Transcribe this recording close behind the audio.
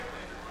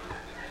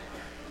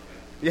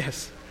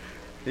Yes,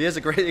 he's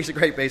a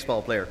great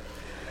baseball player.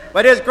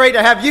 But it is great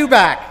to have you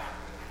back.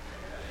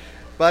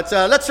 But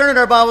let's turn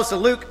our Bibles to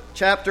Luke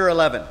chapter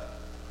 11.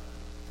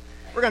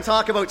 We're going to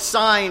talk about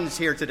signs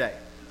here today.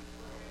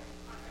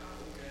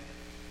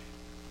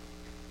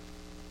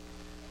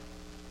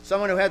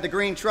 Someone who had the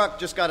green truck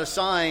just got a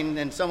sign,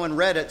 and someone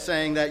read it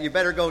saying that you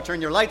better go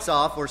turn your lights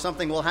off or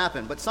something will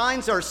happen. But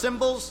signs are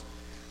symbols,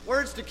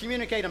 words to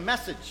communicate a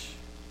message,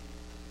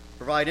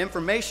 provide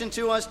information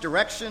to us,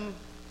 direction,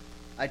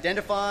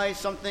 identify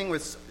something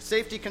with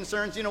safety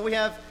concerns. You know,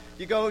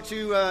 you go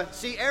to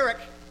see Eric,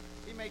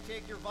 he may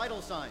take your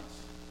vital signs.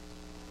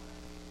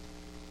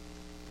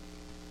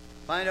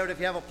 Find out if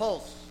you have a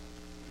pulse.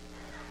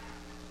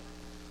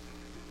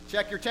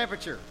 Check your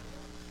temperature.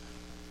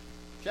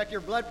 Check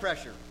your blood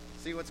pressure.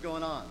 See what's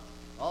going on.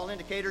 All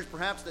indicators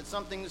perhaps that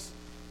something's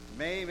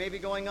may be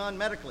going on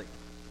medically.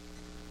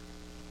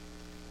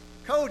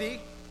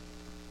 Cody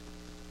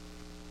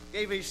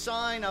gave a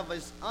sign of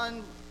his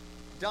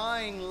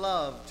undying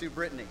love to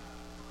Brittany.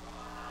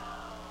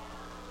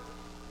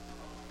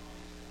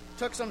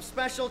 Took some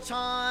special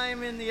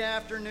time in the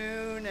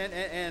afternoon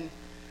and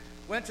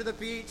went to the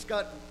beach,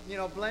 got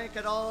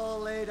blanket all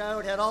laid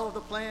out, had all of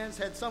the plans,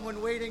 had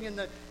someone waiting in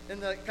the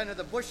kind of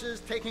the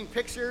bushes taking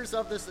pictures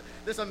of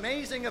this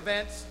amazing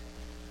event.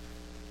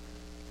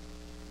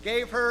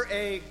 Gave her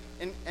an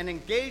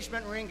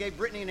engagement ring, gave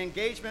Brittany an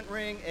engagement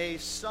ring, a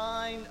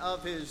sign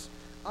of his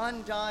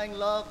undying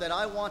love that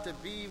I want to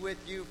be with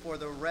you for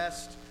the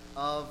rest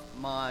of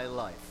my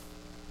life.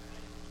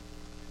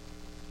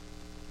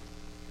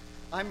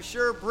 I'm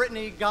sure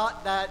Brittany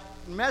got that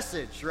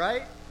message,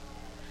 right?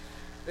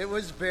 It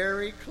was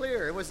very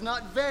clear. It was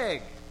not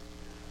vague.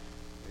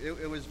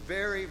 It was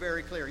very,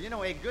 very clear. You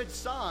know, a good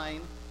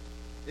sign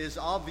is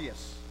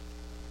obvious.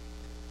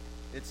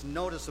 It's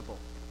noticeable.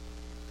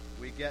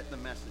 We get the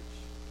message.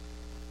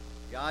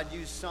 God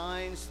used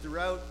signs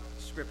throughout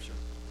Scripture.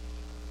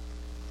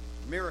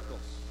 Miracles,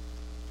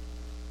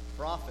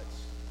 prophets,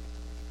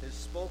 His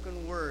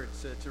spoken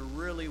words to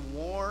really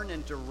warn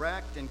and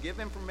direct and give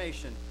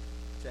information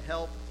to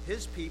help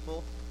His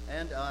people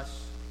and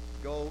us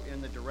go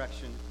in the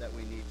direction that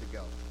we need to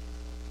go.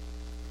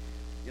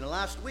 You know,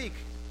 last week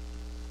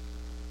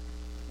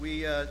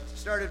we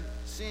started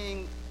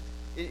seeing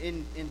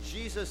in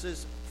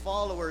Jesus'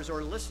 followers,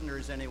 or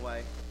listeners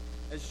anyway,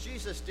 as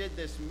Jesus did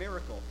this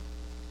miracle,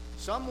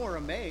 some were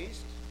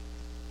amazed.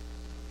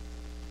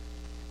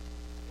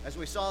 As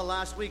we saw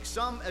last week,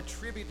 some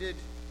attributed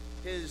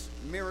his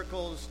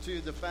miracles to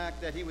the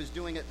fact that he was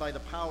doing it by the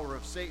power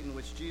of Satan,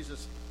 which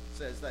Jesus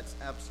says that's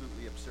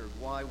absolutely absurd.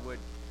 Why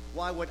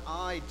would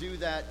I do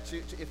that to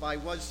if I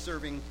was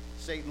serving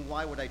Satan?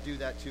 Why would I do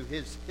that to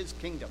his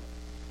kingdom?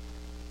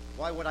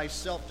 Why would I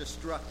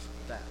self-destruct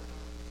that?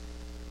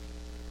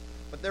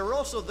 But there were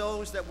also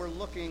those that were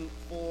looking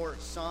for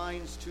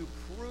signs to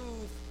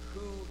prove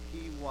who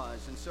he was.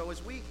 And so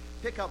as we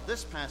pick up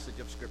this passage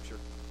of Scripture,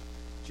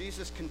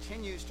 Jesus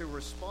continues to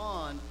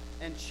respond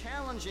and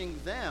challenging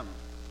them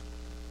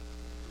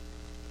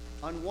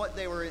on what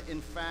they were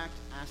in fact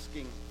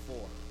asking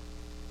for.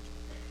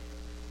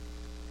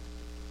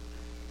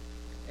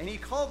 And he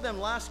called them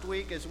last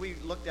week, as we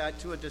looked at,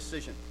 to a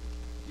decision.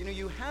 You know,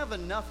 you have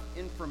enough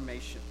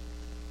information.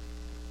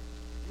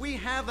 We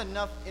have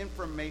enough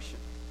information.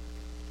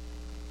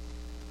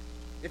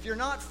 If you're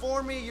not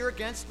for me, you're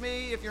against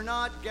me. If you're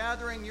not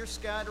gathering, you're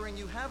scattering.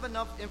 You have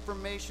enough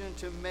information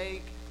to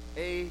make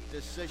a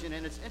decision.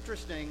 And it's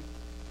interesting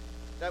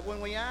that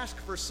when we ask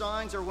for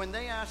signs, or when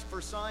they ask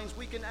for signs,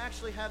 we can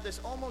actually have this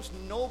almost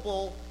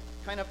noble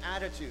kind of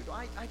attitude.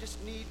 I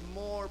just need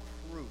more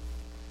proof.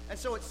 And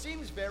so it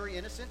seems very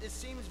innocent. It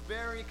seems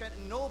very kind of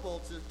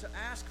noble to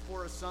ask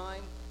for a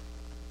sign.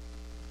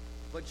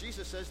 But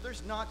Jesus says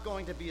there's not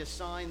going to be a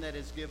sign that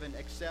is given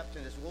except,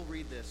 and as we'll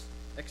read this,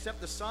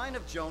 except the sign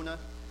of Jonah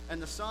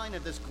and the sign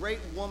of this great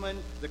woman,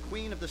 the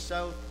queen of the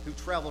south, who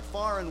traveled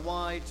far and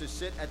wide to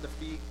sit at the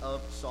feet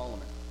of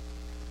Solomon.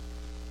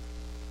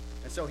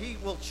 And so he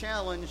will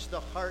challenge the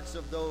hearts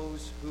of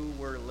those who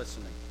were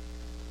listening.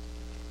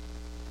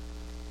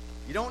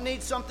 You don't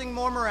need something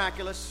more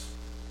miraculous.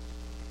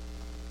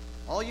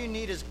 All you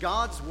need is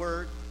God's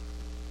word.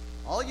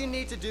 All you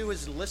need to do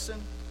is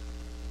listen.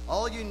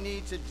 All you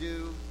need to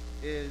do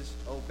is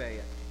obey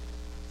it.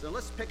 So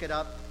let's pick it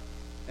up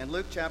in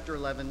Luke chapter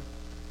 11,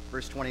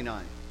 verse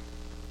 29.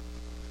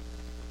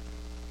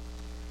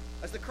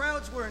 As the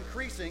crowds were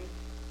increasing,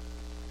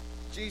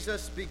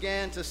 Jesus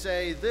began to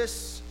say,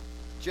 "This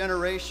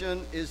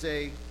generation is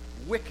a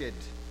wicked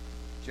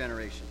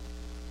generation."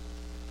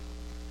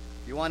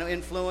 If you want to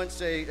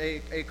influence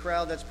a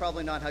crowd, that's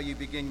probably not how you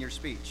begin your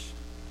speech.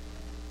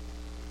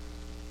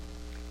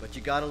 But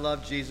you got to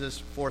love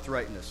Jesus'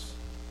 forthrightness.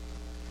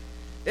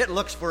 It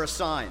looks for a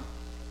sign.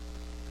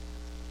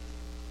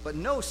 But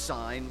no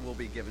sign will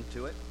be given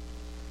to it,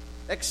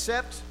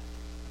 except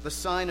the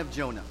sign of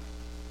Jonah.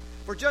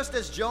 For just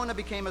as Jonah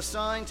became a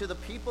sign to the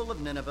people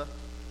of Nineveh,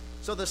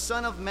 so the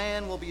Son of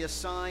Man will be a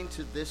sign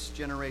to this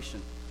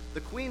generation.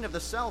 The queen of the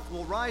south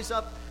will rise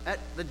up at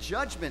the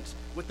judgment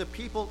with the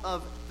people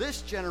of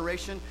this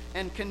generation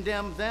and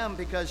condemn them,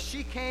 because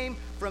she came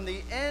from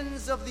the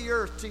ends of the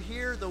earth to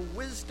hear the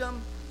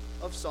wisdom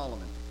of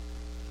Solomon.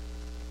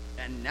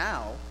 And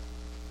now,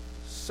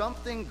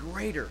 something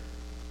greater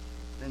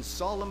than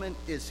Solomon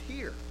is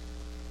here.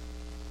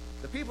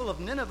 The people of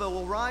Nineveh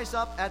will rise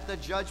up at the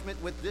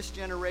judgment with this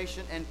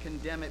generation and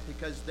condemn it,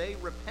 because they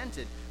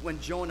repented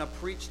when Jonah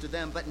preached to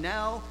them. But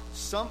now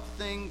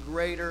something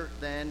greater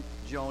than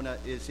Jonah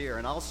is here.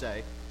 And I'll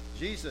say,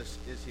 Jesus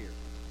is here.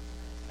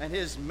 And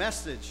his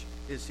message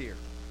is here.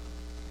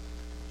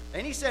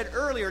 And he said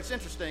earlier, it's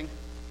interesting,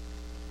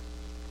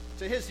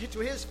 to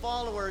his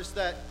followers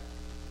that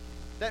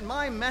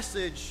my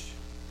message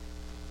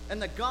and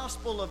the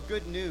gospel of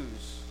good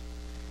news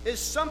is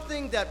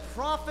something that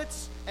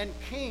prophets and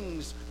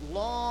kings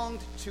longed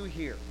to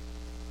hear.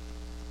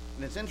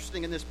 And it's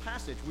interesting, in this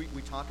passage,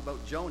 we talk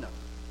about Jonah,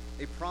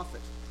 a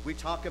prophet. We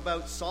talk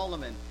about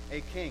Solomon,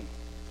 a king.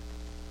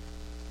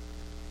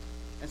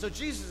 And so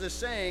Jesus is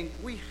saying,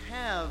 we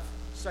have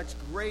such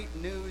great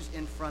news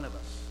in front of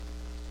us.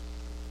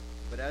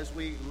 But as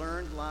we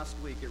learned last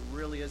week, it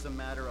really is a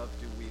matter of,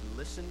 do we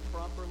listen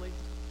properly?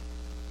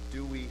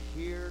 Do we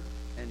hear?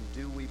 And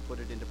do we put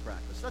it into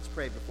practice? Let's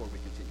pray before we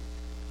continue.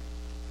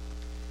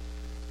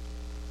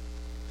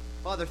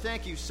 Father,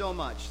 thank you so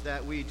much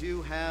that we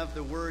do have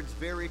the words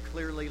very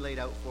clearly laid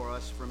out for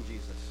us from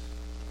Jesus,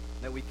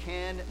 that we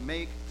can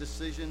make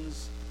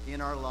decisions in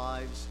our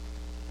lives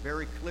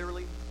very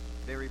clearly,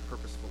 very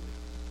purposefully.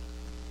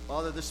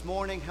 Father, this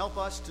morning, help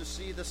us to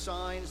see the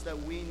signs that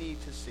we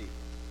need to see,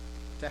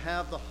 to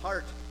have the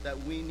heart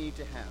that we need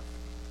to have,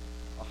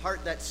 a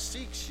heart that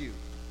seeks you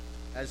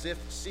as if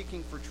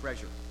seeking for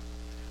treasure,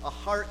 a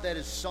heart that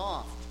is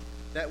soft,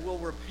 that will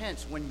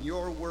repent when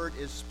your word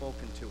is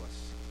spoken to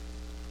us.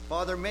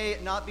 Father, may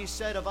it not be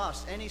said of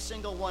us, any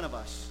single one of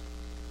us,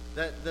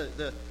 that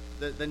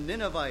the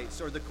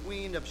Ninevites or the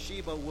queen of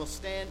Sheba will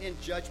stand in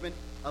judgment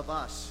of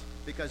us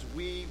because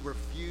we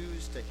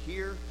refuse to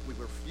hear, we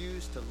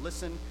refuse to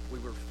listen, we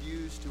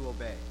refuse to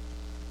obey.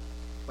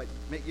 But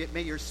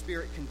may your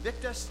Spirit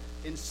convict us,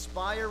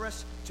 inspire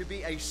us to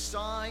be a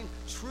sign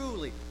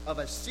truly of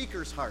a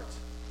seeker's heart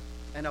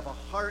and of a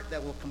heart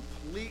that will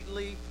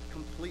completely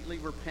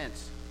repent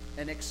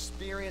and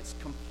experience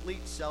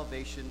complete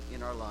salvation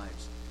in our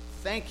lives.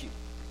 Thank you.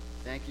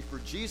 Thank you for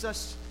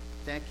Jesus.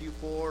 Thank you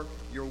for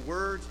your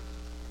word.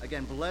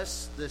 Again,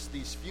 bless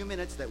these few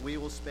minutes that we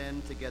will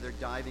spend together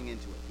diving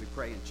into it. We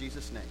pray in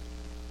Jesus' name.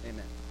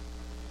 Amen.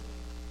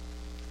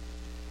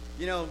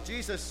 You know,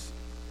 Jesus,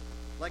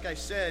 like I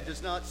said,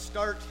 does not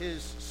start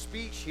his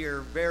speech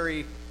here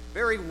very,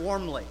 very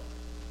warmly.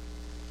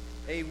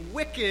 A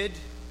wicked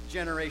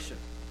generation.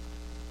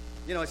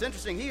 You know, it's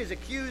interesting. He is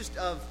accused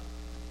of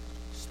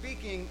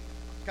speaking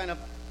kind of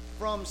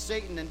from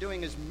Satan and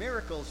doing his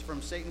miracles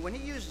from Satan. When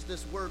he uses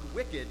this word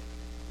wicked,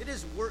 it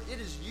is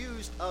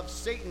used of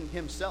Satan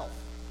himself.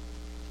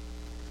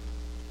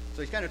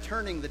 So he's kind of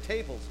turning the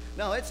tables.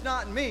 No, it's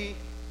not me.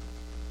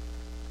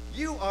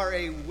 You are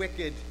a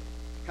wicked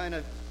kind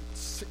of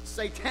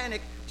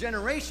satanic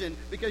generation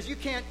because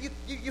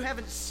you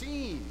haven't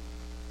seen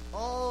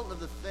all of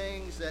the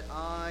things that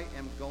I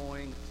am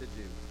going to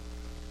do.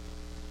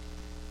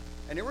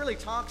 And it really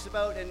talks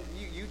about, and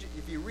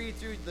if you read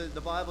through the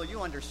Bible,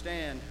 you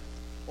understand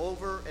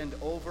over and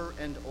over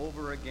and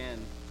over again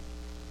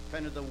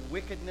kind of the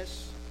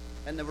wickedness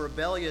and the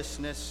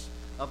rebelliousness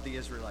of the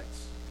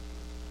Israelites.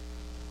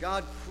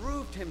 God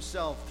proved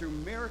himself through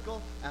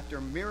miracle after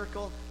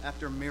miracle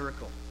after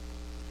miracle.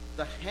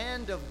 The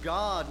hand of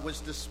God was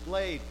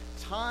displayed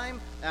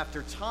time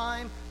after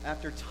time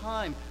after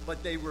time,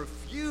 but they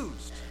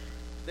refused.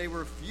 They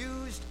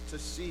refused to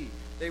see.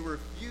 They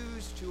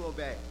refused to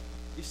obey.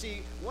 You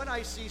see, what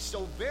I see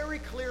so very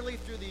clearly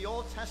through the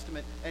Old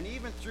Testament and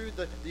even through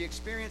the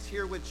experience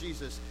here with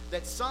Jesus,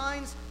 that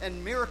signs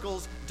and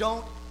miracles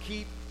don't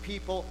keep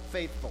people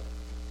faithful.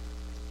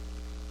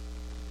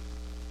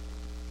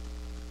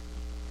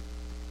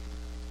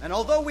 And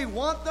although we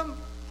want them,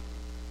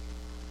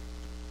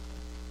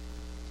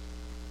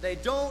 they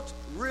don't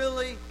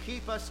really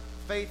keep us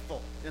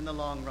faithful in the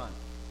long run.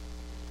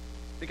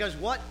 Because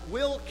what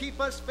will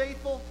keep us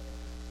faithful?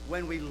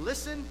 When we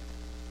listen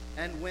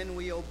and when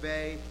we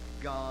obey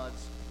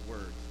God's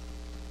word.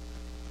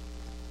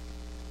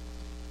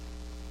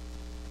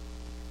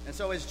 And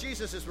so as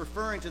Jesus is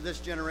referring to this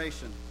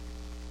generation,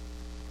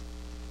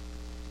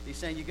 he's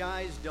saying, you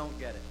guys don't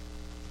get it.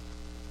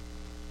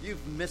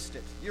 You've missed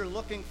it. You're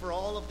looking for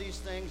all of these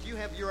things. You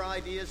have your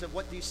ideas of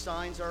what these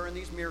signs are and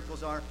these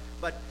miracles are,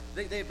 but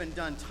they've been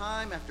done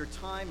time after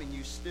time, and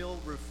you still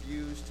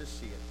refuse to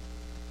see it.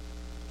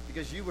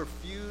 Because you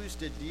refuse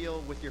to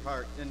deal with your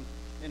heart. And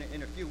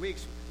in a few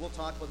weeks, we'll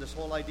talk about this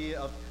whole idea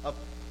of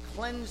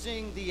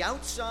cleansing the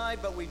outside,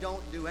 but we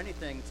don't do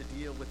anything to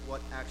deal with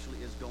what actually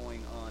is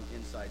going on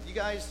inside. You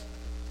guys,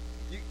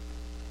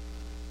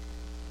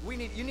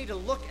 you need to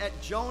look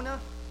at Jonah,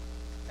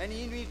 and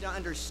you need to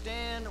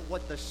understand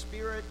what the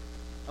Spirit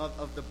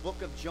of the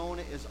book of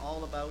Jonah is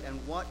all about, and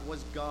what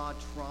was God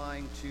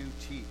trying to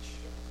teach.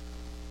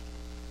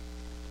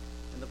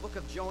 And the book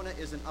of Jonah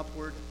is an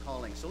upward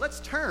calling. So let's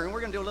turn. We're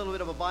going to do a little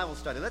bit of a Bible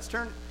study. Let's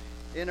turn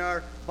in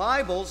our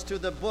Bibles to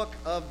the book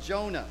of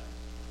Jonah.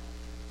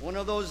 One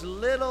of those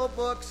little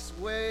books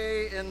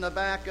way in the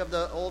back of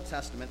the Old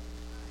Testament.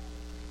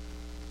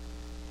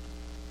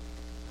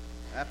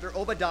 After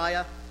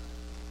Obadiah,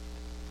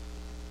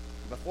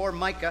 before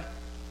Micah.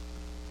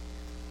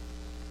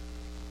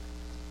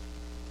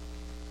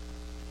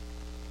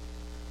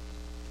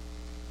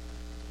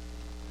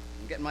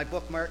 I'm getting my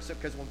bookmarks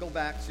because we'll go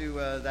back to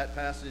that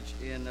passage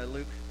in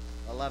Luke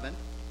 11.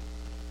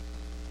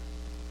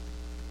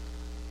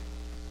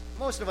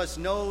 Most of us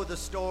know the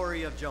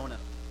story of Jonah.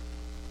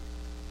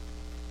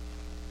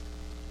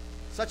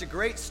 Such a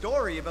great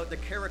story about the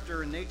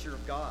character and nature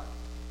of God.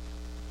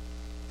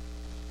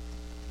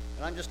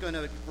 And I'm just going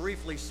to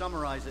briefly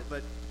summarize it,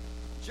 but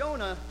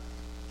Jonah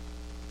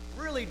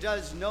really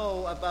does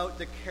know about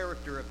the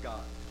character of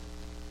God.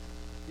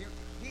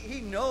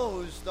 He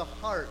knows the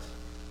heart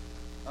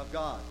of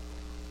God.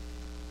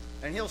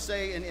 And he'll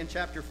say in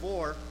chapter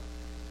 4,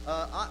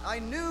 I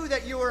knew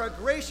that you are a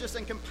gracious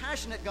and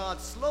compassionate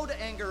God, slow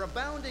to anger,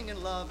 abounding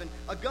in love, and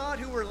a God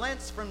who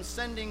relents from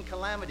sending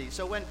calamity.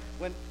 So when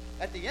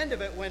at the end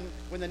of it, when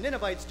the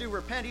Ninevites do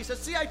repent, he says,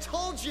 see, I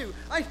told you,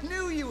 I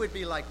knew you would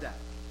be like that.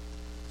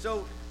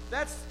 So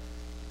that's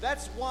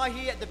why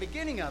he, at the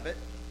beginning of it,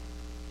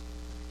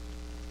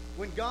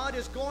 when God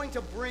is going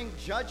to bring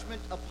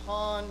judgment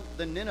upon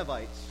the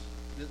Ninevites,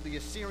 the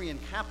Assyrian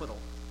capital,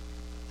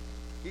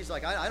 he's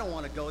like, I don't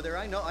want to go there.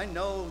 I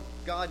know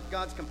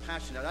God's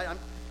compassionate.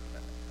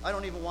 I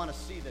don't even want to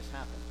see this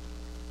happen.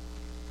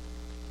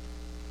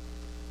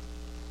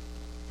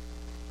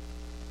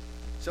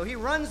 So he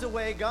runs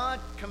away. God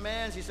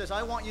commands. He says,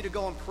 I want you to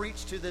go and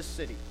preach to this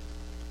city.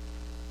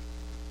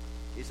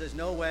 He says,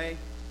 no way.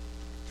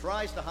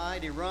 Tries to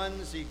hide. He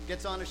runs. He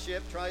gets on a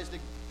ship. Tries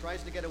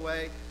to get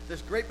away.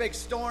 This great big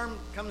storm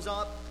comes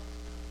up,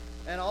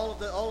 and all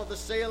of the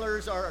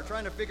sailors are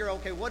trying to figure,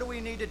 okay, what do we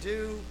need to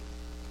do?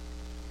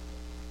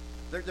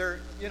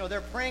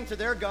 They're praying to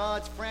their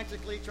gods,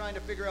 frantically trying to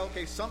figure out,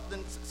 okay,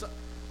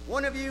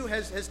 one of you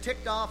has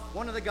ticked off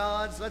one of the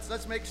gods.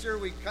 Let's make sure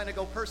we kind of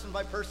go person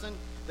by person.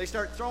 They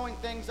start throwing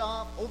things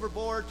off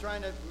overboard,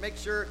 trying to make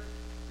sure,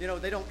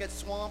 they don't get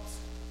swamped.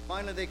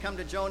 Finally, they come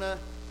to Jonah.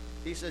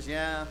 He says,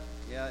 yeah,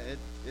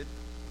 it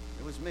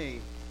was me.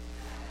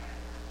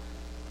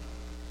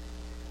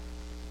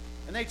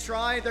 And they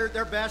try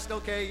their best.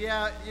 Okay,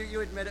 yeah,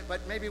 you admit it,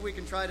 but maybe we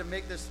can try to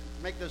make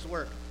this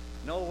work.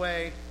 No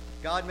way.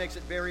 God makes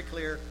it very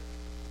clear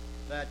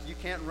that you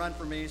can't run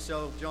from me.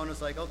 So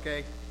Jonah's like,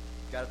 okay,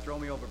 got to throw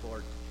me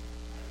overboard.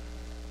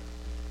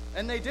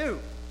 And they do.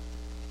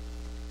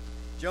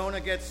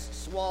 Jonah gets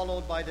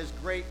swallowed by this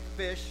great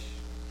fish,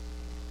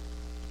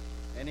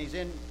 and he's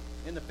in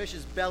the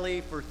fish's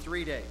belly for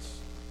 3 days.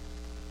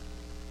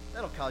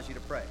 That'll cause you to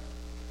pray.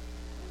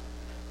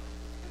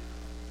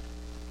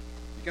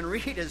 You can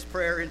read his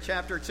prayer in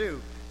chapter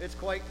 2. It's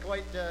quite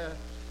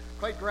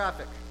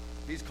graphic.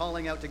 He's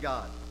calling out to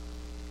God.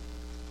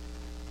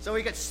 So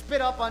he gets spit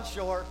up on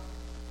shore.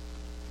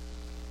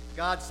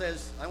 God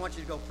says, I want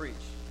you to go preach.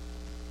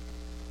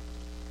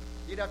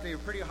 You'd have to be a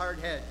pretty hard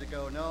head to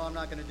go, no, I'm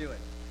not going to do it.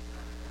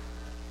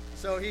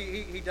 So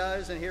he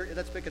does, and here,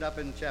 let's pick it up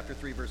in chapter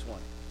 3, verse 1.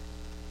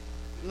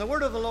 And the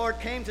word of the Lord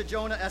came to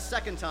Jonah a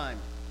second time.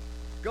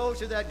 Go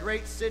to that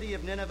great city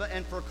of Nineveh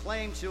and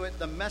proclaim to it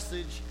the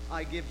message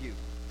I give you.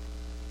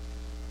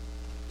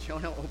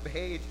 Jonah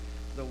obeyed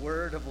the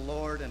word of the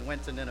Lord and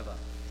went to Nineveh.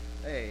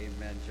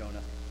 Amen,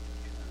 Jonah.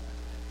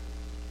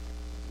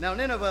 Now,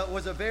 Nineveh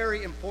was a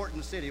very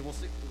important city. We'll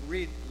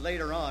read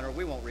later on, or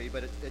we won't read,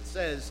 but it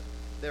says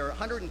there are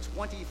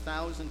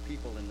 120,000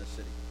 people in this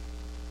city.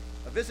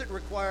 A visit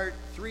required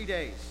 3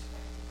 days.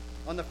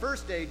 On the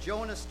first day,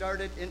 Jonah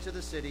started into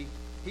the city.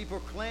 He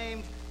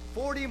proclaimed,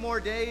 40 more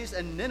days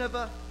and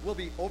Nineveh will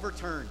be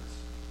overturned.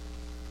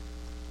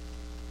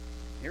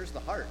 Here's the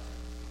heart.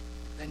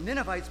 The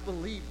Ninevites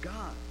believed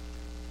God.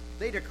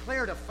 They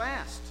declared a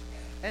fast,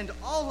 and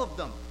all of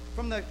them,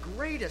 from the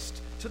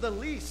greatest to the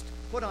least,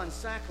 put on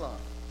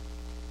sackcloth.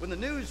 When the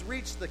news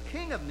reached the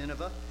king of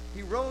Nineveh,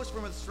 he rose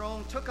from his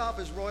throne, took off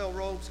his royal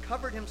robes,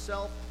 covered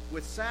himself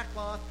with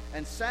sackcloth,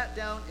 and sat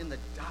down in the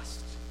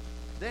dust.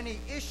 Then he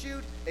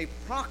issued a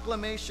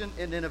proclamation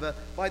in Nineveh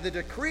by the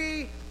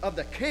decree of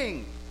the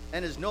king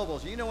and his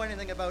nobles. You know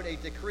anything about a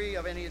decree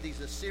of any of these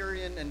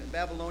Assyrian and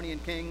Babylonian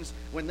kings?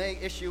 When they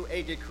issue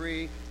a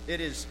decree,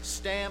 it is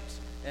stamped,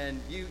 and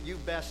you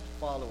best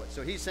follow it.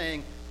 So he's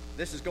saying,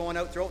 this is going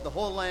out throughout the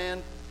whole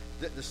land,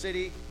 the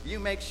city. You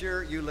make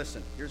sure you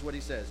listen. Here's what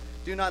he says.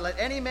 Do not let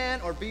any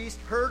man or beast,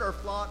 herd or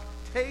flock,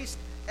 taste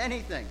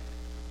anything.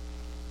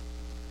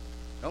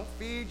 Don't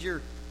feed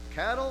your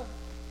cattle.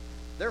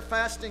 They're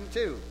fasting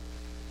too.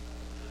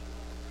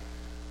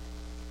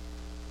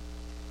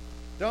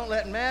 Don't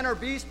let man or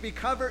beast be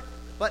covered,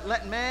 but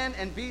let man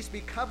and beast be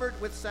covered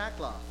with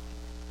sackcloth.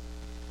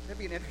 That'd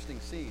be an interesting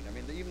scene. I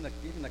mean, even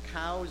the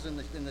cows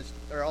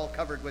are all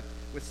covered with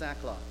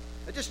sackcloth.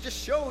 It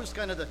just shows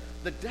kind of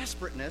the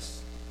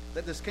desperateness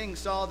that this king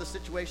saw the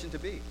situation to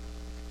be.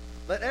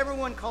 Let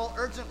everyone call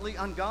urgently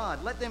on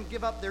God. Let them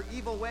give up their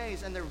evil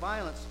ways and their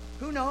violence.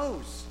 Who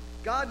knows?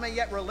 God may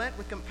yet relent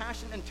with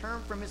compassion and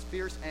turn from his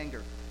fierce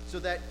anger, so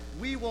that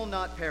we will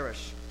not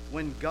perish.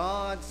 When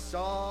God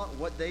saw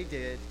what they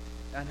did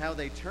and how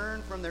they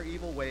turned from their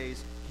evil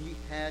ways, he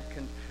had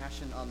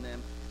compassion on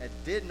them and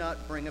did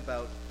not bring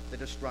about the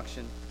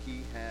destruction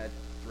he had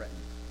threatened.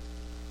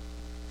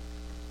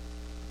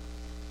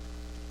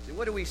 So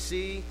what do we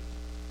see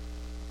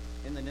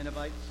in the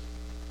Ninevites?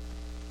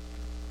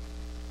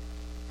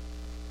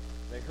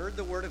 They heard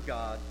the word of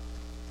God.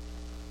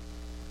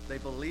 They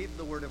believed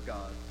the word of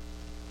God.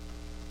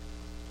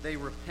 They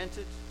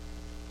repented.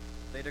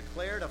 They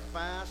declared a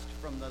fast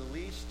from the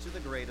least to the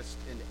greatest,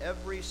 and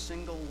every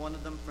single one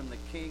of them, from the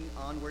king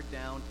onward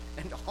down,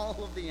 and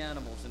all of the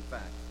animals, in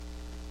fact,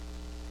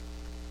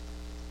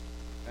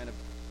 kind of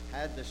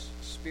had this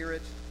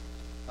spirit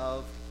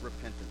of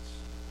repentance.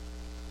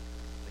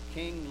 The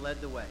king led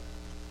the way.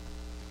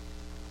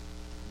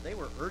 They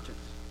were urgent.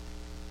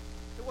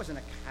 It wasn't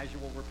a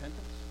casual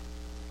repentance.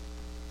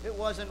 It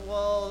wasn't,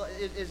 well,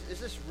 is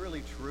this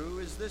really true?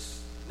 Is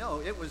this?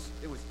 No, it was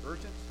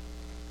urgent.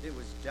 It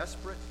was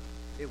desperate.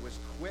 It was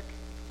quick.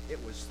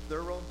 It was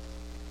thorough.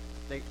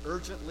 They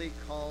urgently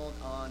called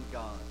on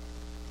God.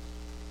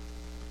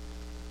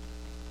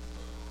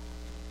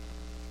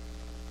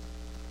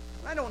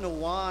 I don't know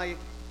why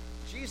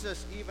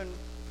Jesus even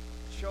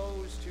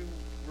chose to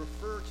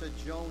refer to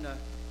Jonah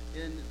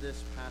in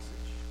this passage.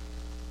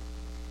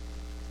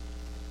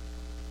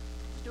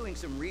 I was doing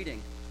some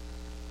reading,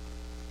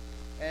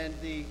 and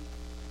the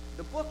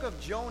book of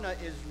Jonah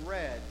is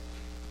read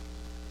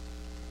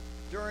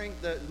during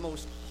the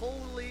most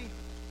holy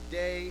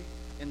day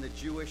in the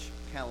Jewish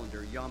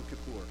calendar, Yom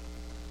Kippur.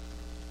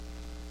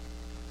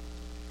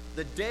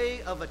 The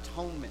Day of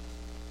Atonement.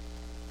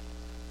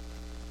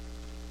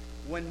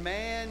 When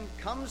man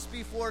comes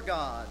before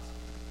God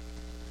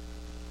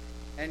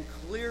and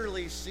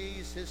clearly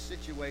sees his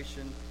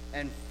situation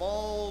and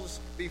falls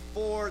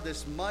before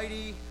this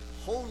mighty,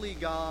 holy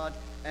God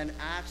and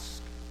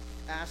asks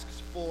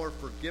for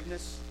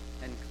forgiveness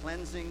and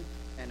cleansing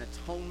and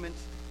atonement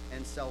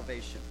and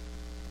salvation.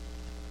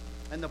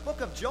 And the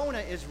book of Jonah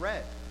is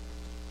read.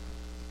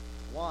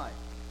 Why?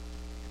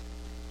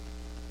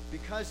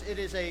 Because it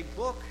is a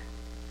book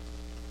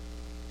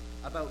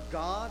about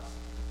God,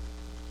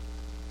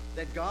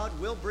 that God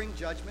will bring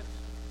judgment.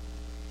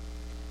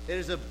 It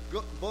is a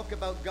book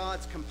about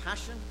God's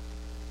compassion,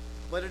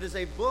 but it is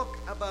a book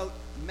about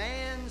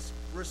man's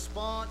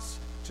response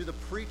to the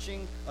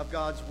preaching of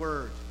God's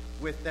word,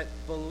 with that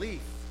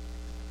belief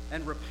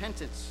and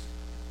repentance.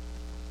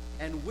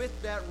 And with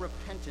that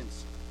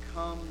repentance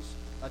comes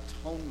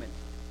atonement,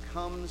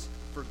 comes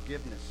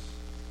forgiveness.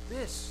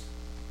 This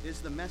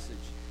is the message.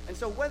 And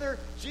so whether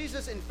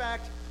Jesus, in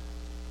fact,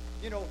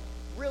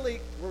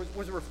 really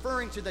was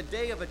referring to the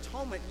Day of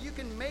Atonement, you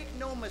can make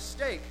no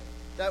mistake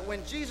that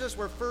when Jesus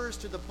refers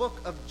to the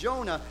book of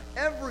Jonah,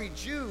 every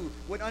Jew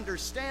would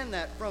understand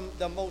that from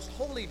the most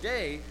holy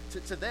day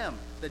to them,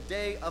 the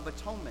Day of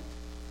Atonement.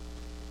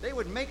 They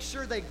would make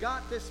sure they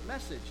got this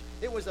message.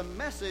 It was a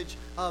message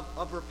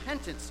of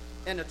repentance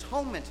and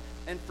atonement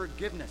and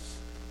forgiveness.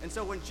 And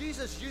so when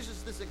Jesus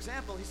uses this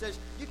example, he says,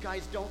 you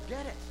guys don't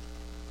get it.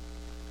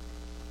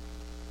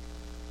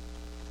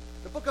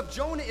 The book of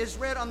Jonah is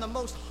read on the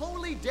most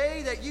holy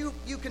day that you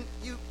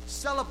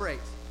celebrate.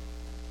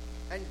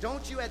 And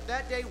don't you at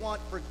that day want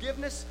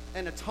forgiveness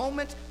and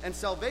atonement and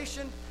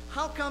salvation?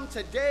 How come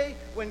today,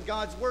 when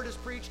God's word is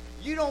preached,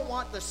 you don't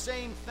want the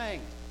same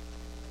thing?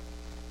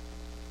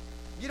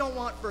 You don't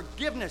want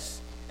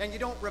forgiveness, and you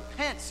don't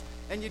repent,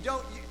 and you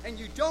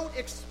don't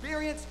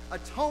experience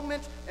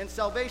atonement and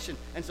salvation.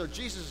 And so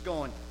Jesus is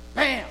going,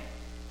 bam!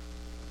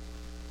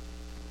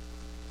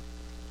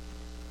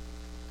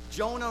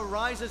 Jonah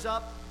rises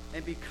up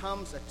and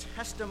becomes a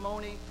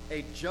testimony,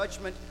 a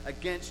judgment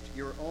against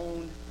your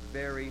own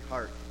very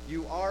heart.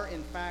 You are,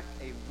 in fact,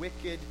 a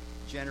wicked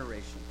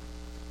generation.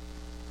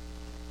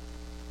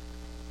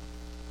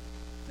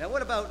 Now,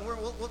 what about,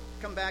 we'll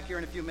come back here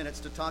in a few minutes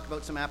to talk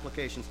about some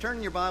applications. Turn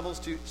in your Bibles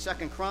to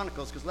 2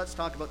 Chronicles, because let's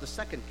talk about the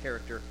second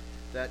character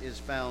that is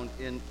found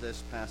in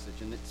this passage.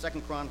 In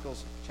 2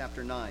 Chronicles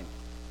chapter 9,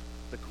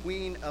 the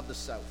Queen of the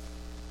South.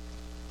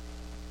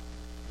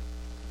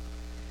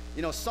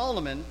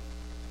 Solomon,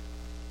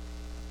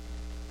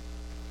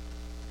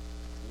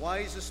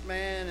 wisest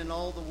man in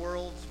all the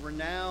world's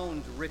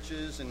renowned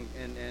riches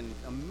and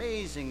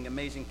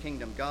amazing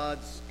kingdom.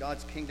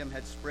 God's kingdom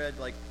had spread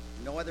like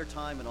no other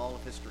time in all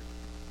of history.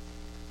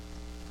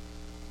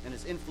 And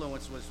his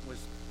influence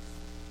was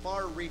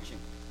far-reaching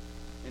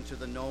into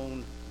the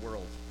known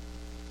world.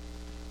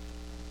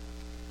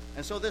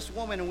 And so this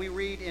woman, and we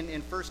read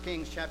in 1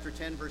 Kings chapter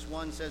 10, verse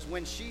 1, says,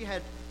 when she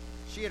had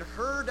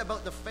heard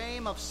about the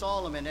fame of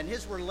Solomon and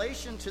his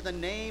relation to the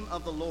name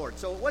of the Lord.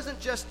 So it wasn't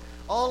just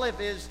all of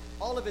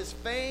his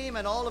fame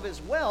and all of his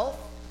wealth.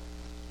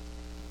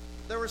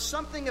 there was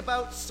something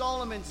about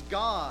Solomon's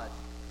God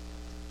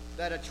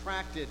that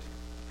attracted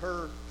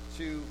her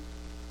to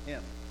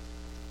him.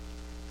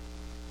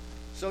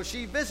 So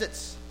she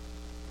visits.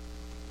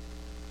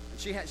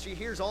 And she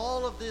hears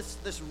all of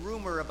this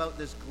rumor about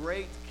this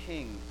great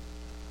king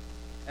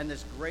and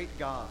this great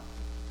God.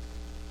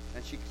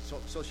 And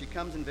so she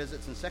comes and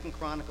visits. And 2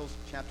 Chronicles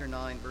chapter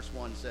 9, verse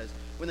 1 says,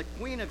 when the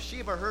queen of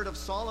Sheba heard of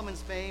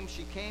Solomon's fame,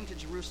 she came to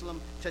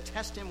Jerusalem to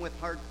test him with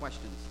hard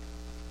questions.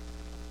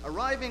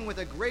 Arriving with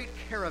a great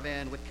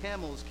caravan with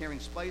camels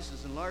carrying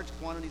spices and large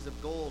quantities of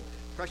gold,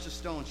 precious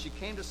stones, she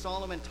came to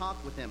Solomon and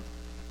talked with him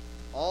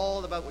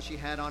all about what she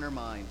had on her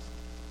mind.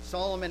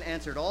 Solomon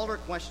answered all her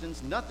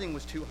questions. Nothing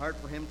was too hard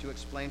for him to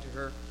explain to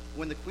her.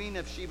 When the queen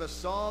of Sheba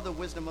saw the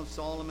wisdom of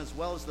Solomon, as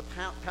well as the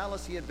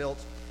palace he had built,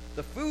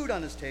 the food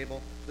on his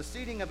table, the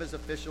seating of his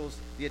officials,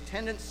 the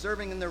attendants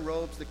serving in their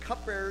robes, the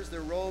cupbearers, their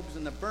robes,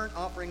 and the burnt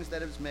offerings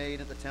that was made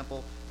at the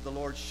temple of the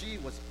Lord, she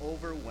was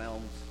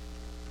overwhelmed.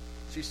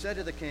 She said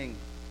to the king,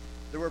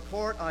 the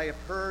report I have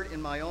heard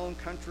in my own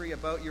country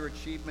about your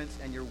achievements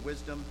and your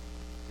wisdom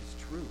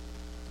is true.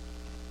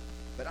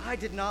 But I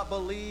did not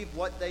believe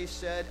what they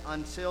said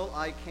until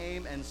I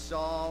came and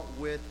saw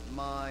with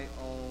my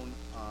own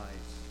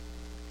eyes.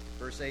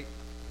 Verse 8,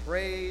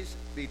 praise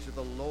be to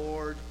the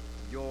Lord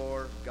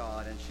your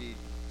God. And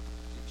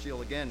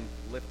she'll again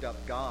lift up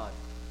God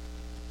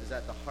as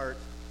at the heart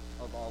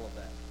of all of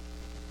that.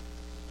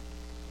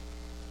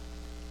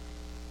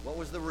 What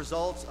was the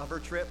result of her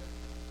trip?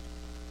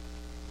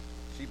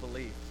 She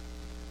believed.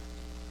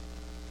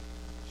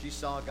 She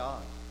saw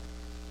God.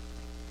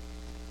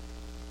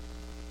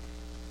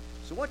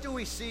 So what do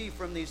we see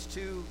from these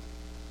two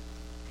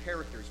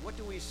characters? What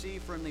do we see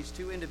from these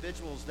two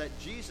individuals that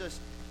Jesus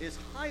is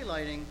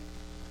highlighting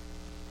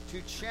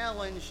to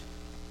challenge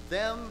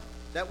them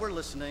that were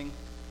listening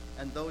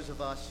and those of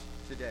us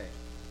today?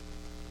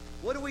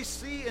 What do we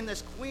see in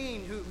this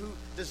queen who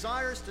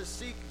desires to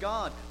seek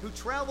God, who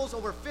travels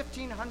over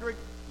 1,500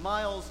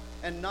 miles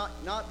and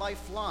not by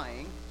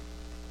flying?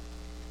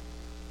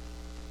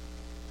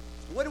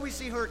 What do we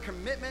see her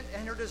commitment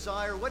and her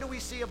desire? What do we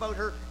see about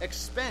her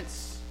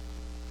expense?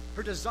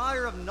 Her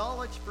desire of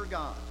knowledge for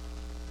God.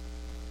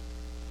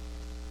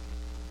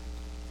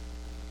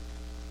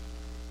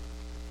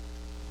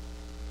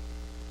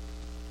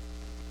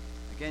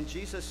 Again,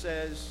 Jesus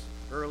says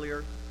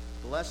earlier,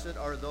 blessed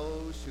are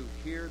those who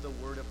hear the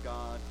word of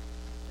God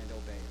and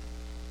obey it.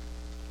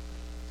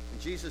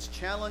 And Jesus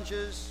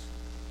challenges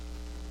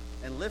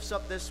and lifts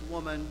up this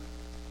woman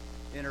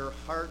in her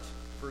heart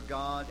for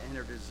God and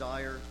her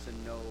desire to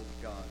know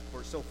God.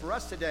 So for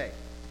us today,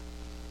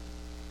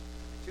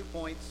 2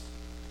 points.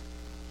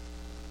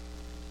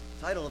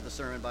 The title of the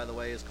sermon, by the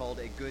way, is called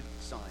A Good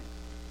Sign.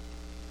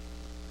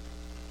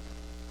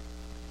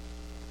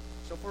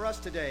 So for us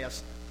today,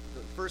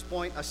 the first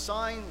point, a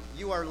sign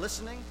you are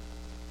listening.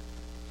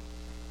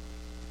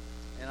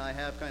 And I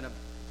have kind of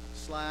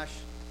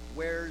 /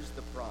 where's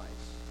the prize?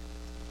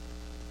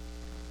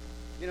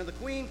 You know, the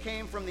queen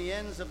came from the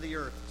ends of the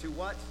earth to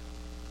what?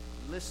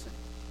 Listen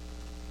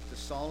to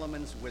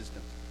Solomon's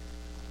wisdom.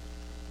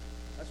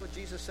 That's what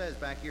Jesus says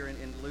back here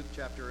in Luke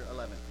chapter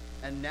 11.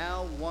 And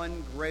now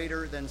one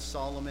greater than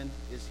Solomon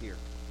is here.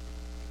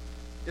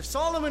 If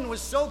Solomon was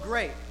so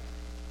great,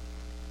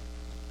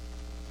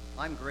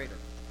 I'm greater.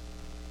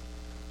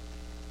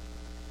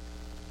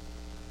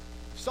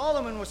 If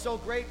Solomon was so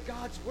great,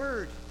 God's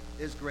word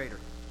is greater.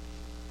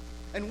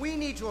 And we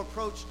need to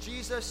approach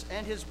Jesus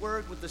and his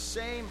word with the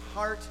same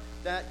heart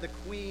that the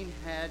queen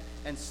had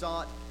and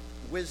sought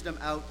wisdom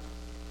out,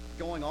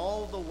 going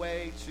all the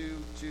way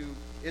to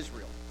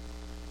Israel.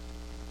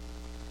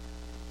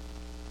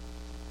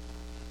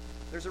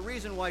 There's a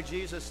reason why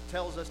Jesus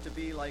tells us to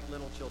be like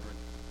little children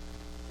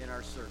in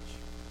our search.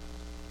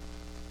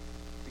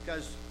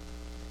 Because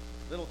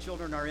little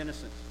children are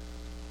innocent.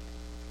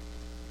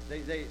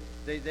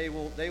 They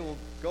will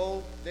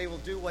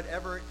do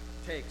whatever it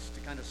takes to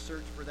kind of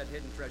search for that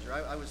hidden treasure.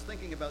 I was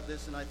thinking about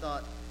this and I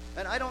thought,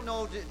 and I don't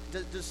know,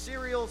 does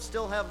cereal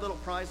still have little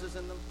prizes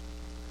in them?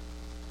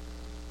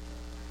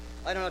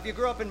 I don't know. If you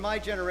grew up in my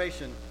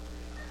generation,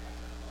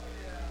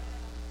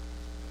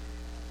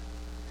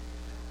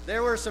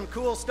 there was some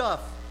cool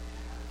stuff.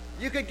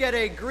 You could get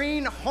a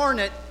Green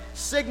Hornet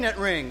signet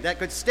ring that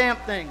could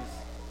stamp things.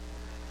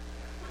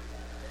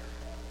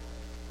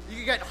 You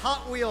could get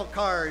Hot Wheel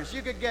cars.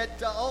 You could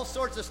get all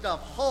sorts of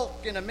stuff.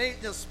 Hulk and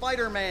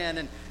Spider-Man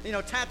and,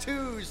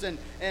 tattoos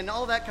and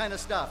all that kind of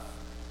stuff.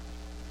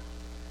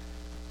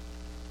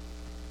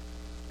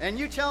 And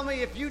you tell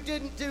me if you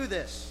didn't do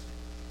this,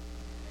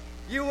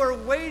 you were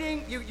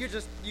waiting,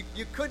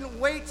 you couldn't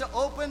wait to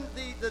open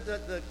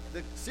the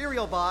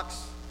cereal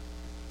box,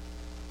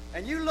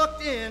 and you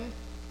looked in,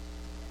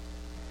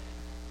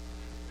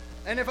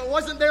 and if it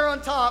wasn't there on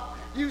top,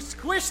 you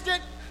squished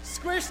it,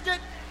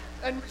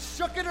 and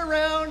shook it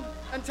around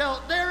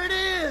until there it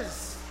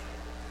is.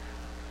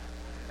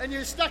 And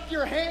you stuck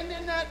your hand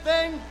in that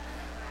thing,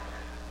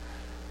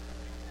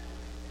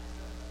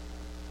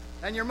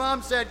 and your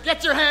mom said,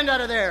 "Get your hand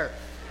out of there."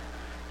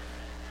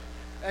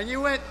 And you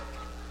went,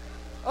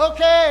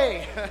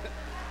 Okay.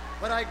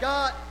 But I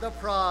got the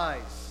prize.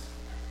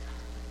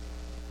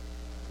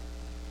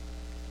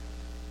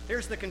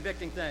 Here's the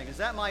convicting thing. Is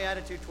that my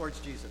attitude towards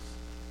Jesus?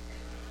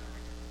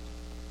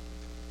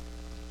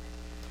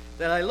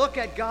 That I look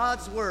at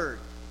God's Word,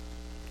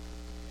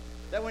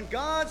 that when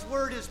God's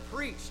Word is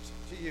preached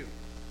to you,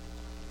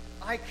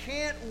 I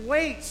can't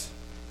wait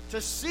to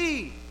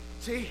see,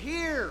 to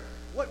hear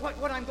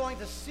what I'm going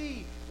to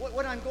see,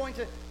 what I'm going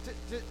to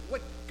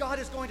what God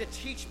is going to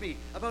teach me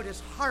about His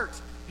heart,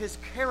 His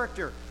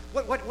character,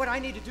 what I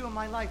need to do in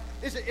my life.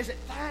 Is it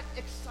that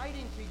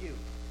exciting to you?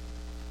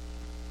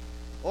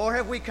 Or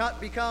have we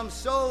become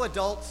so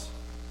adults?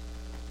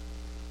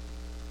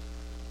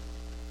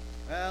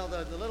 Well,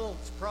 the little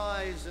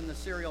prize in the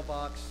cereal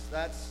box,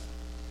 that's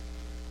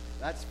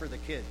for the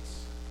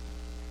kids.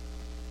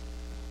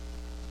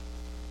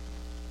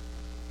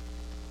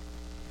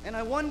 And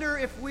I wonder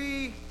if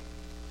we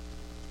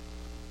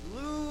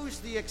lose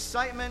the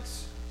excitement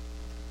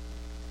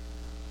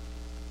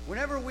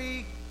whenever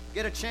we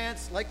get a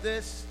chance like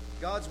this,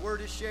 God's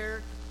Word is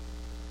shared,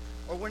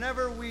 or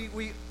whenever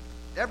we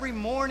every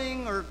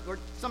morning or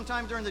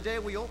sometime during the day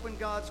we open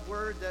God's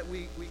Word, that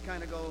we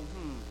kind of go,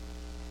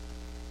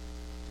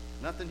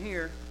 nothing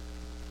here.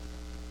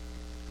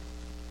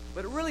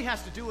 But it really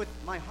has to do with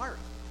my heart.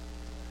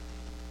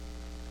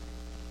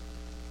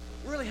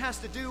 It really has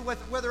to do with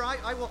whether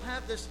I will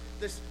have this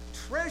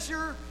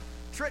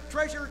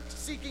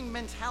treasure-seeking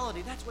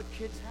mentality. That's what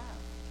kids have.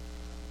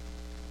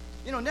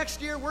 You know,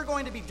 next year we're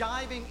going to be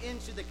diving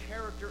into the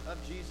character of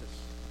Jesus.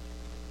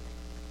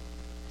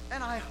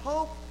 And I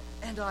hope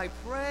and I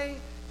pray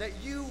that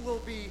you will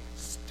be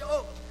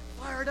stoked,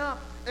 fired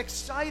up,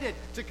 excited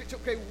to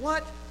okay,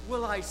 what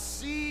will I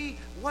see?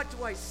 What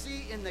do I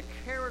see in the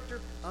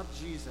character of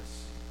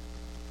Jesus?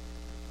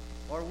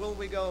 Or will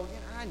we go,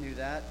 I knew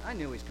that. I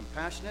knew he's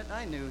compassionate.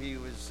 I knew he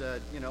was,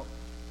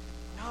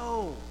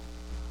 No.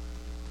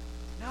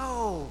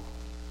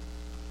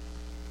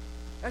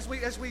 As we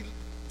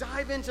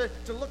dive into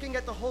looking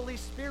at the Holy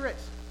Spirit,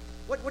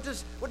 what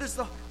does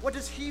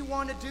he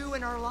want to do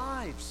in our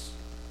lives?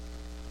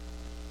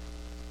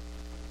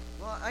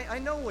 Well, I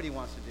know what he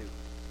wants to do.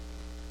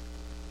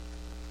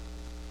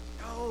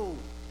 No.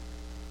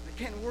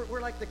 Again,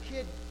 we're like the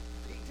kid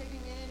taking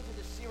into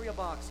the cereal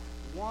box,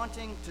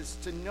 wanting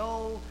to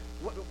know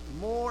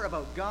more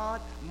about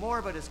God, more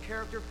about his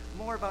character,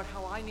 more about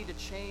how I need to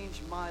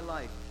change my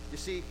life. You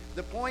see,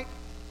 the point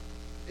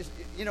is,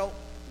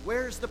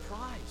 where's the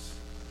prize?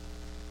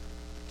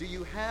 Do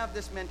you have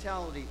this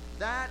mentality?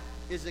 That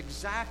is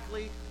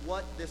exactly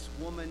what this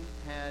woman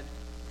had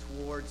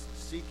towards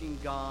seeking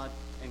God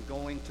and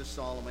going to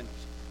Solomon.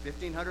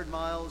 1,500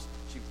 miles,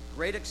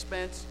 great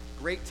expense,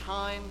 great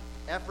time,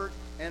 effort,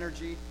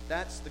 energy.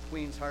 That's the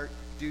queen's heart.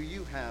 Do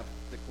you have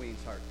the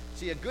queen's heart?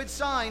 See, a good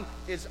sign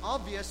is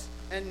obvious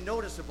and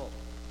noticeable.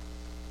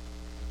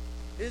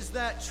 Is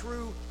that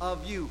true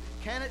of you?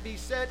 Can it be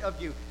said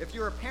of you? If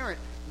you're a parent,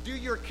 do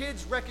your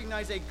kids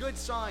recognize a good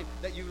sign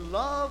that you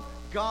love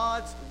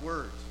God's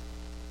Word?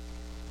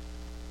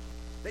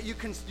 That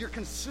you're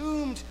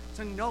consumed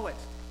to know it.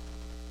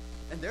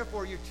 And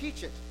therefore you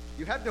teach it.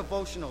 You have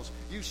devotionals.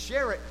 You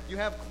share it. You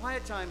have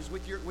quiet times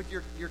with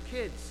your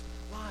kids.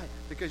 Why?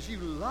 Because you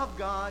love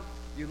God.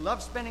 You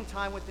love spending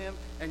time with Him,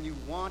 and you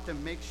want to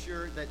make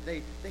sure that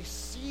they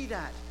see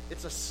that.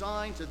 It's a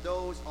sign to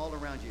those all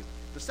around you.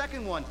 The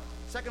second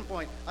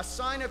point, a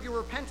sign of your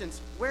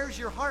repentance. Where's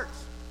your heart?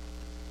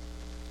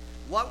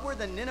 What were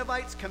the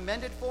Ninevites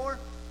commended for?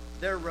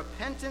 Their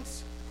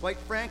repentance, quite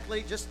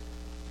frankly, just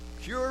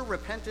pure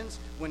repentance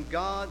when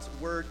God's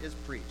Word is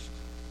preached.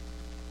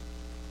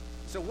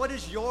 So what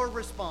is your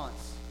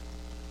response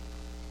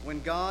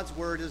when God's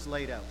Word is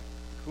laid out?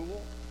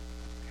 Cool?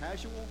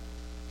 Casual?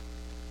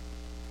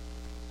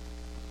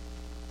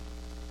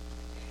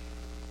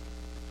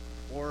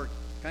 Or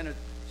kind of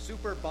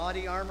super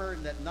body armor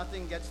that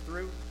nothing gets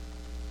through?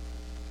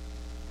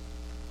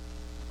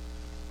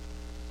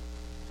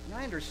 And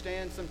I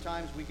understand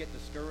sometimes we get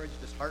discouraged,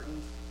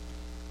 disheartened.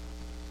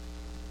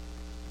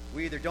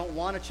 We either don't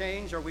want to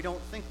change or we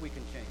don't think we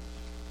can change.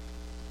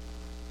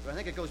 But I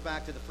think it goes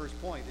back to the first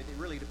point. It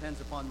really depends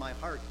upon my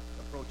heart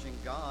approaching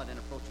God and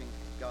approaching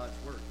God's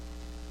Word.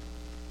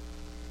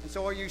 And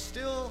so are you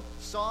still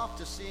soft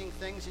to seeing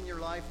things in your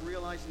life,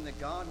 realizing that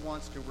God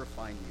wants to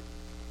refine you?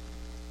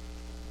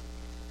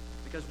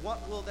 Because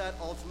what will that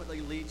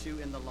ultimately lead to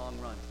in the long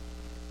run?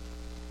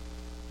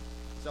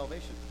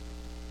 Salvation.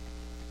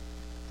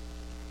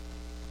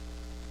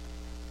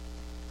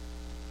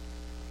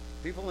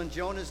 People in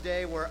Jonah's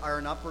day are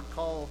an upward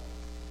call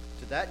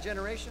to that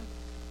generation,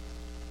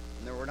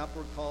 and they were an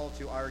upward call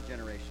to our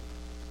generation.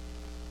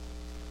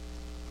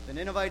 The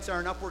Ninevites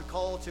are an upward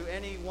call to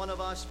any one of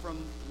us from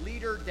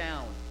leader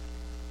down.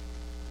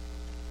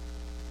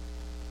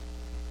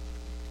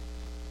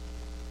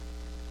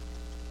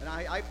 And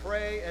I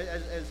pray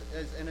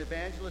as an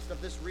evangelist of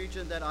this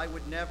region that I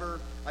would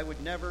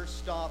never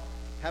stop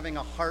having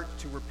a heart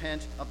to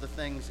repent of the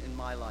things in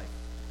my life.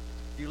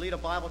 If you lead a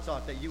Bible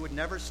talk, that you would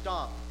never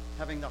stop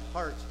having the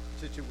heart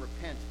to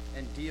repent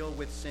and deal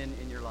with sin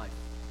in your life.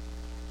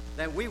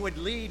 That we would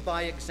lead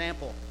by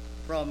example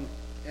from,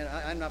 and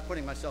I'm not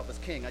putting myself as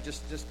king, I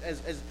just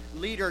as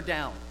leader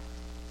down.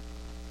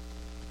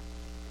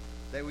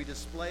 That we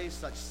display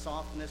such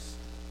softness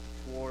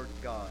toward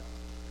God.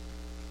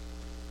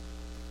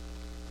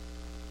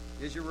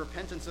 Is your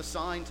repentance a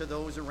sign to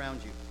those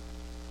around you?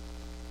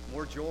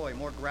 More joy,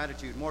 more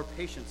gratitude, more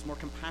patience, more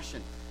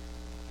compassion,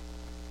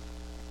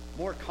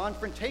 more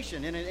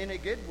confrontation in a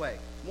good way,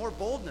 more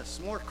boldness,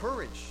 more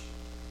courage.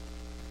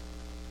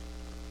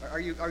 Are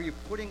you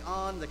putting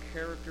on the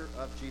character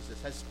of Jesus?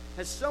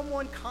 Has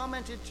someone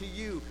commented to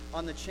you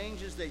on the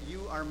changes that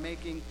you are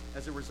making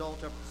as a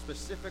result of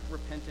specific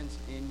repentance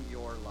in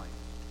your life?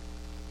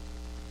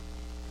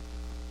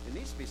 It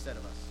needs to be said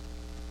of us.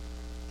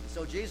 And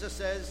so Jesus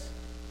says,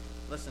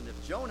 listen,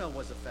 if Jonah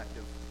was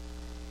effective,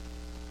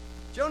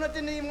 Jonah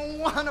didn't even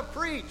want to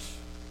preach.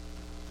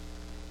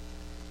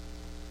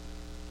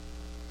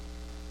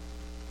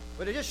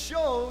 But it just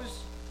shows,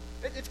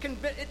 it's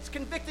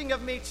convicting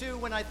of me too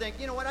when I think,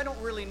 you know what, I don't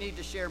really need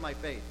to share my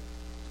faith.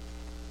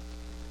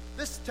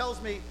 This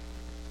tells me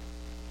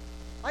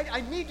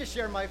I need to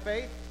share my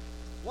faith.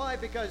 Why?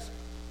 Because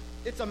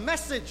it's a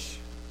message.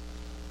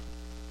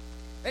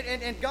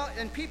 And God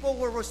and people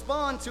will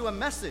respond to a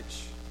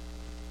message.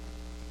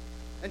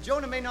 And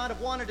Jonah may not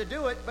have wanted to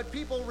do it, but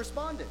people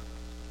responded.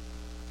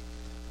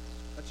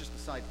 That's just a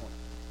side point.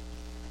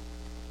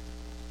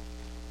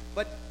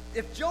 But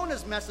if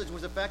Jonah's message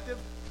was effective,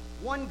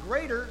 one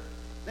greater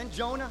than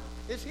Jonah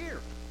is here.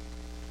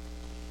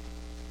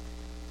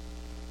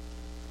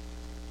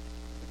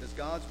 But does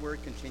God's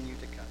word continue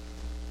to cut?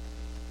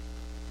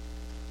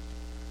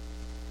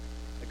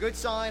 A good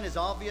sign is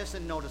obvious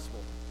and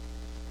noticeable.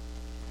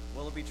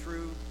 Will it be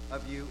true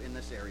of you in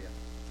this area?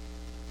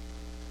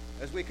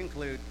 As we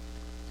conclude,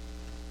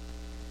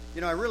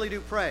 I really do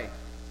pray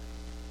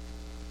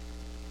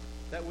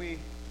that we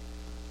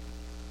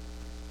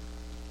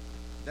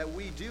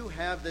do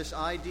have this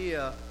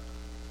idea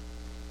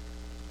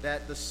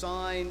that the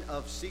sign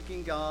of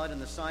seeking God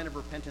and the sign of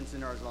repentance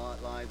in our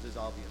lives is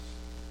obvious.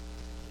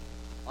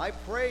 I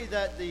pray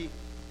that the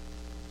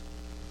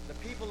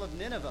people of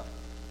Nineveh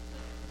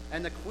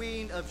and the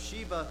Queen of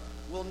Sheba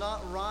will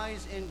not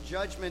rise in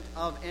judgment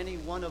of any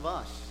one of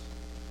us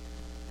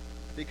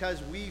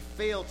because we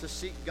fail to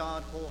seek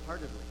God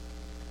wholeheartedly.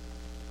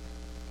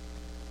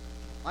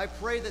 I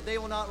pray that they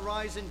will not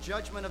rise in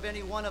judgment of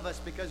any one of us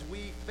because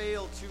we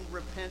fail to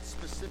repent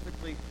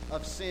specifically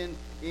of sin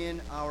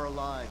in our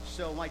lives.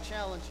 So my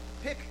challenge,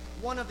 pick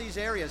one of these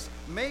areas.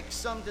 Make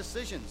some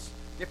decisions.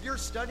 If you're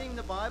studying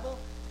the Bible,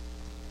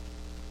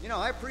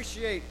 I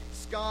appreciate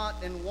Scott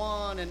and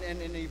Juan and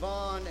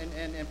Yvonne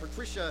and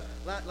Patricia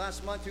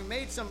last month who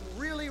made some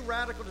really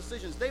radical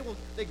decisions.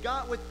 They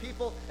got with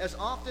people as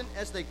often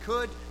as they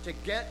could to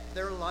get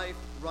their life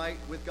right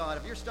with God.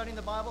 If you're studying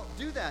the Bible,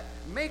 do that.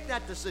 Make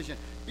that decision.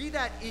 Be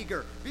that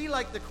eager. Be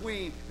like the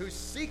queen who's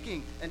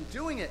seeking and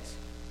doing it.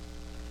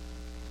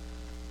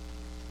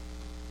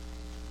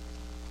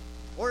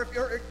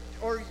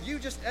 Or you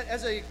just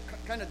as a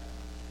kind of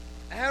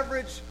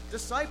average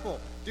disciple,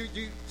 do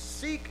you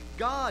seek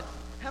God?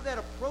 Have that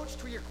approach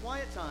to your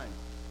quiet time.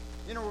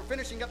 We're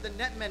finishing up the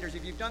net menders.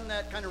 If you've done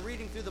that kind of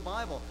reading through the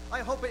Bible, I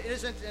hope it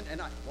isn't.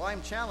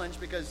 I'm challenged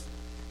because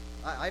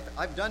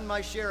I've done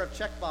my share of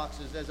check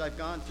boxes as I've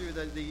gone through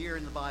the year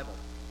in the Bible.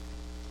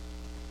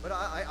 But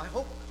I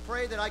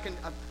pray that I can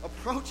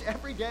approach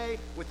every day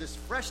with this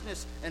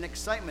freshness and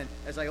excitement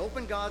as I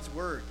open God's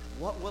Word.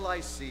 What will I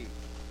see?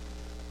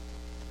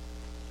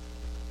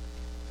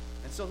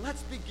 And so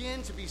let's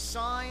begin to be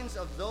signs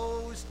of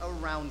those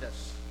around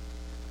us,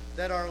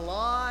 that our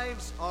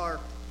lives are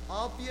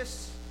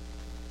obvious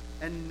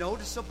and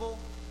noticeable,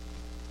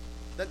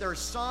 that there are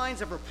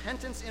signs of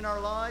repentance in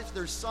our lives,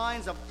 there's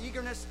signs of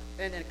eagerness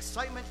and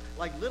excitement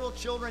like little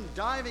children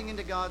diving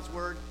into God's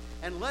Word,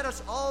 and let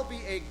us all be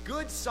a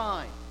good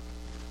sign,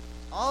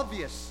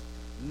 obvious,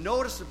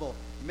 noticeable,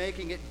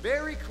 making it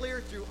very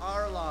clear through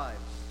our lives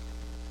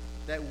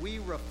that we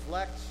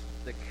reflect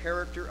the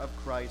character of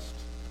Christ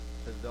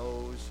to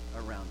those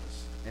around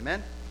us.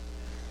 Amen?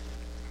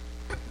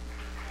 All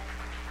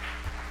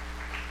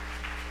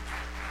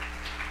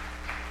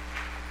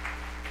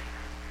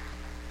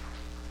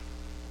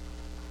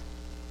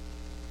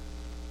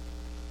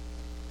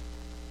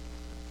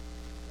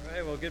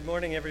right, well, good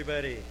morning,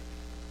 everybody.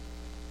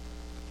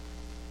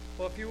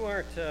 Well, if you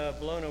weren't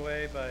blown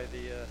away by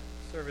the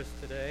service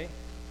today,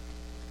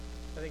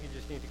 I think you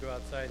just need to go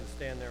outside and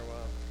stand there a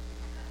while.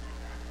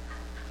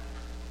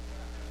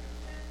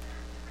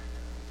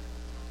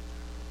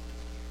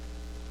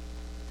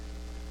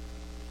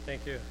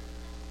 Thank you.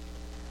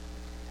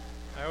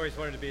 I always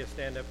wanted to be a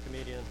stand-up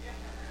comedian.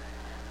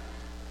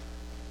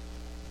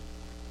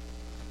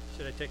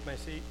 Should I take my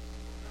seat?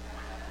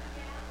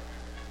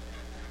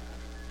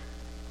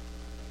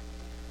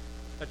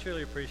 I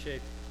truly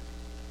appreciate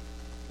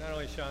not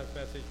only Sean's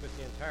message, but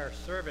the entire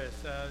service.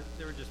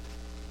 There were just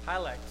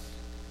highlights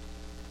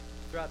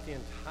throughout the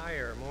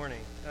entire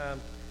morning.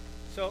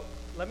 So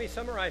let me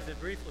summarize it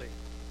briefly.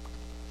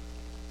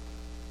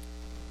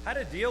 How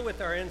to deal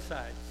with our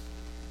insides.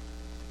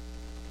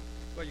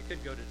 Well, you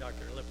could go to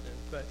Dr. Lipton,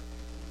 but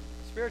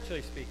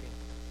spiritually speaking,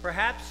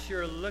 perhaps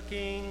you're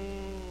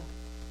looking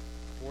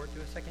forward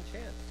to a second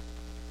chance,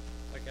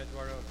 like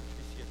Eduardo and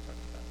Patricia talked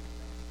about.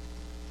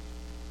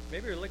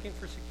 Maybe you're looking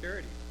for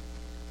security,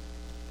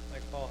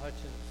 like Paul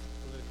Hutchins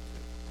alluded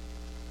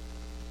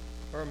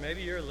to. Or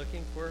maybe you're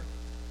looking for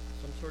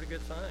some sort of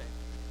good sign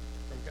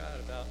from God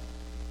about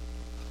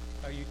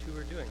how you two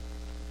are doing,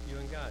 you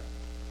and God.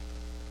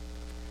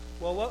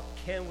 Well, what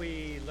can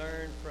we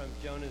learn from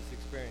Jonah's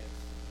experience?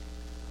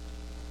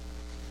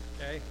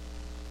 Okay?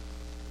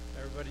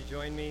 Everybody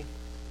join me.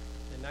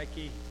 The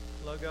Nike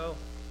logo.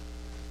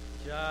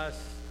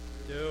 Just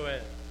do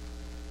it.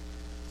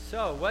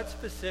 So, what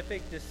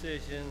specific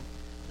decision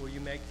will you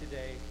make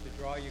today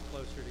to draw you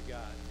closer to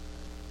God?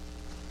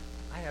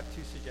 I have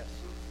 2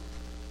 suggestions.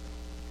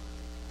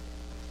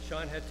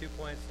 Sean had 2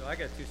 points, so I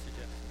got 2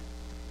 suggestions.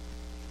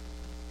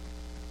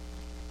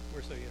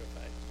 We're so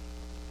unified.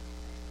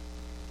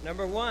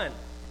 Number 1,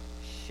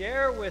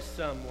 share with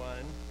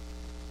someone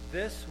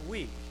this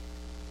week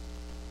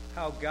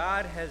how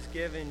God has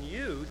given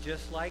you,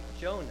 just like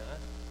Jonah,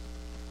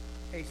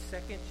 a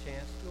second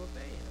chance to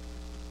obey him.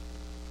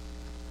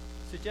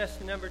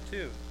 Suggestion number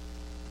 2,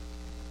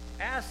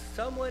 ask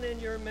someone in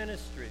your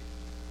ministry,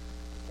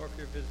 or if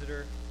you're a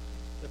visitor,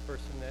 the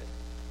person that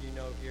you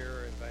know here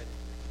or invited here.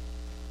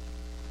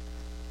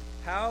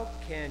 How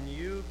can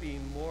you be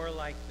more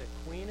like the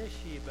Queen of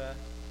Sheba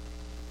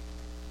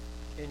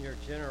in your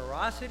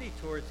generosity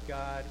towards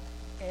God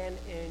and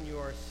in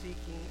your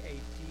seeking a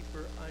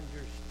deeper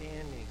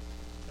understanding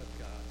of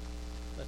God?